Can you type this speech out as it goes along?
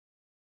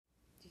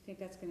think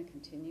that's going to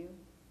continue?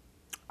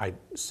 I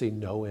see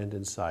no end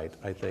in sight.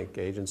 I think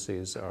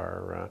agencies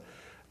are,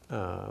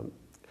 and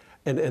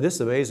this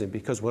is amazing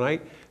because when I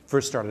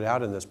first started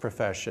out in this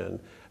profession,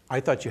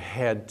 I thought you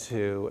had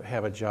to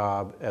have a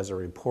job as a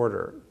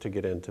reporter to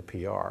get into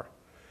PR.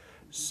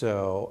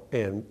 So,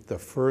 in the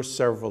first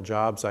several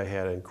jobs I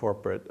had in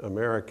corporate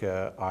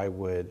America, I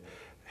would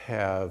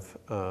have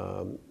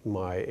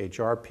my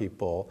HR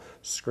people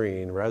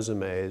screen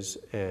resumes,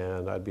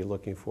 and I'd be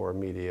looking for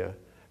media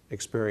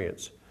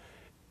experience.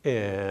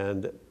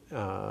 And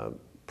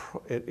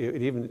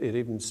it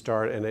even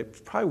started, and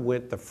it probably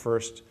went the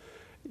first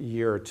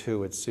year or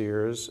two at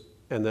Sears,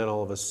 and then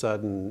all of a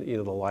sudden,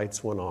 the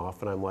lights went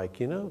off, and I'm like,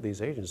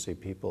 these agency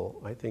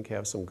people, I think,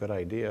 have some good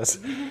ideas.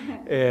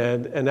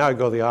 and now I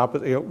go the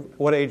opposite.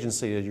 What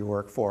agency did you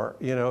work for?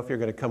 If you're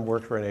going to come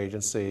work for an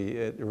agency,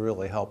 it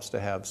really helps to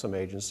have some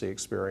agency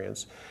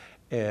experience.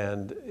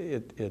 And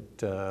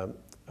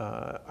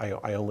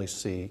I only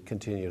see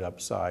continued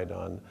upside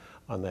on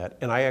that.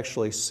 And I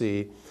actually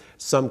see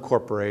some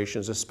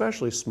corporations,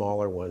 especially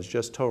smaller ones,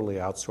 just totally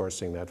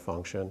outsourcing that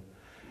function.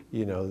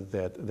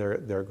 That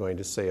they're going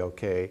to say,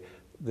 okay,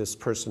 this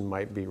person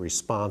might be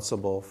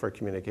responsible for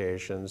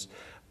communications,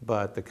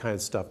 but the kind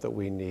of stuff that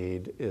we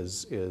need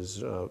is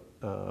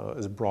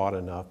broad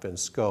enough in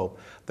scope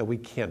that we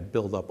can't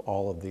build up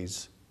all of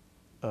these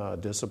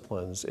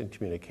disciplines in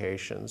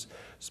communications,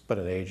 but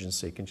an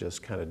agency can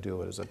just kind of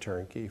do it as a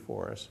turnkey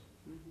for us.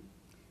 Mm-hmm.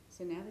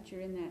 So now that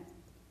you're in that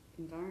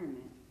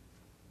environment,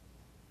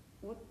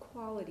 what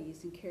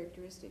qualities and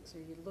characteristics are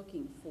you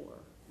looking for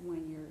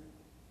when you're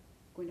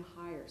going to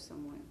hire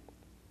someone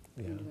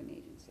into an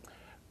agency?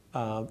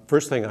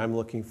 First thing I'm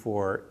looking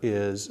for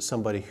is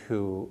somebody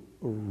who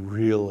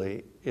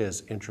really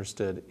is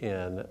interested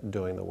in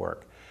doing the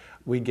work.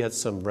 We get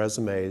some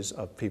resumes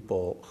of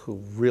people who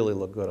really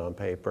look good on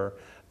paper.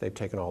 They've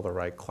taken all the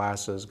right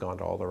classes, gone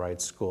to all the right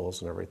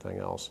schools and everything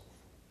else.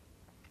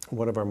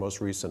 One of our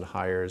most recent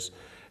hires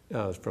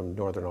from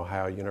Northern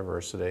Ohio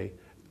University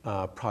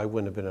probably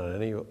wouldn't have been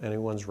on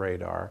anyone's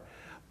radar,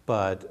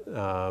 but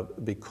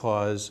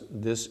because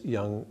this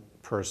young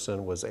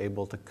person was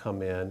able to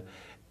come in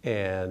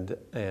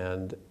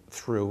and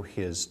through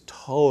his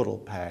total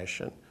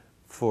passion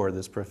for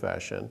this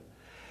profession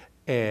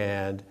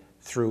and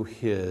through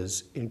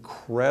his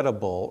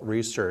incredible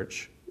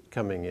research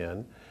coming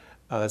in.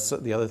 That's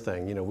the other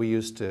thing. We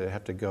used to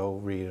have to go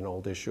read an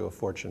old issue of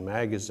Fortune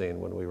magazine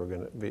when we were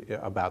going to be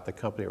about the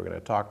company we're going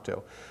to talk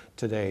to.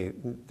 Today,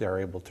 they're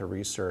able to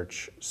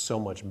research so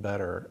much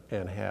better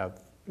and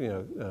have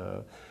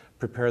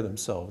prepare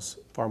themselves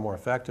far more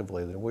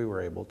effectively than we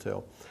were able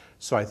to.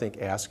 So I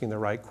think asking the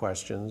right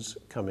questions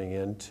coming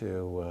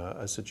into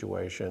a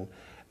situation,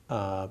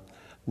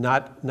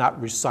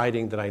 not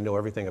reciting that I know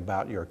everything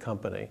about your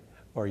company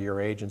or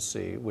your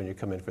agency when you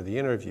come in for the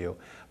interview,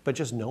 but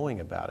just knowing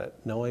about it,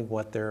 knowing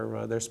what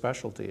their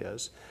specialty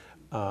is.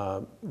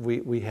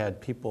 We had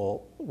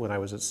people when I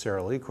was at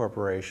Sara Lee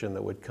Corporation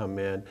that would come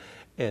in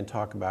and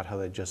talk about how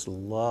they just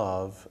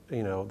love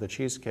the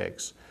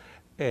cheesecakes,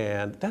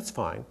 and that's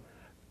fine.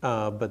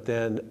 But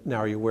then, now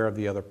are you aware of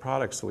the other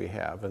products that we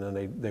have? And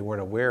then they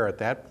weren't aware at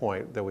that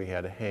point that we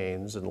had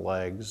Hanes and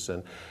Legs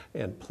and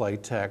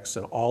Playtex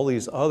and all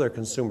these other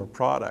consumer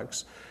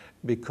products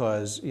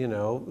because,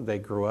 they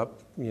grew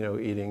up,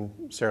 eating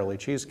Sara Lee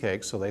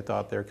cheesecakes, so they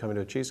thought they were coming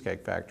to a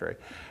cheesecake factory.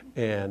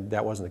 And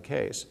that wasn't the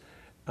case.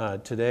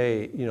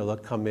 Today, they'll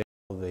come in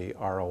the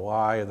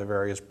ROI of the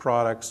various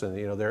products and,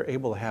 they're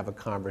able to have a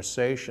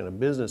conversation, a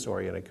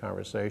business-oriented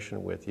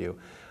conversation with you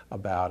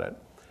about it.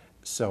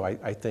 So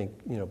I think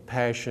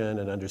passion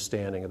and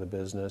understanding of the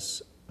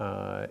business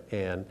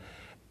and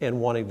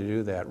wanting to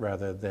do that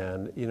rather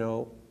than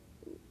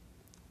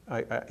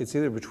it's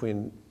either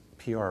between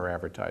PR or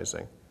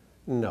advertising.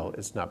 No,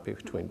 it's not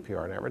between PR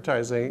and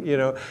advertising.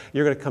 You're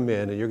going to come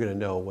in and you're going to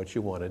know what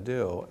you want to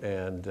do,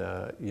 and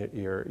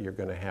you're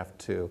going to have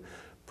to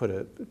put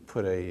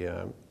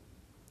a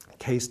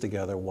case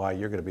together why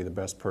you're going to be the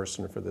best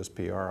person for this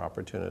PR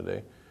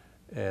opportunity,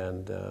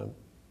 and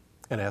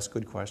ask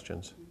good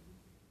questions.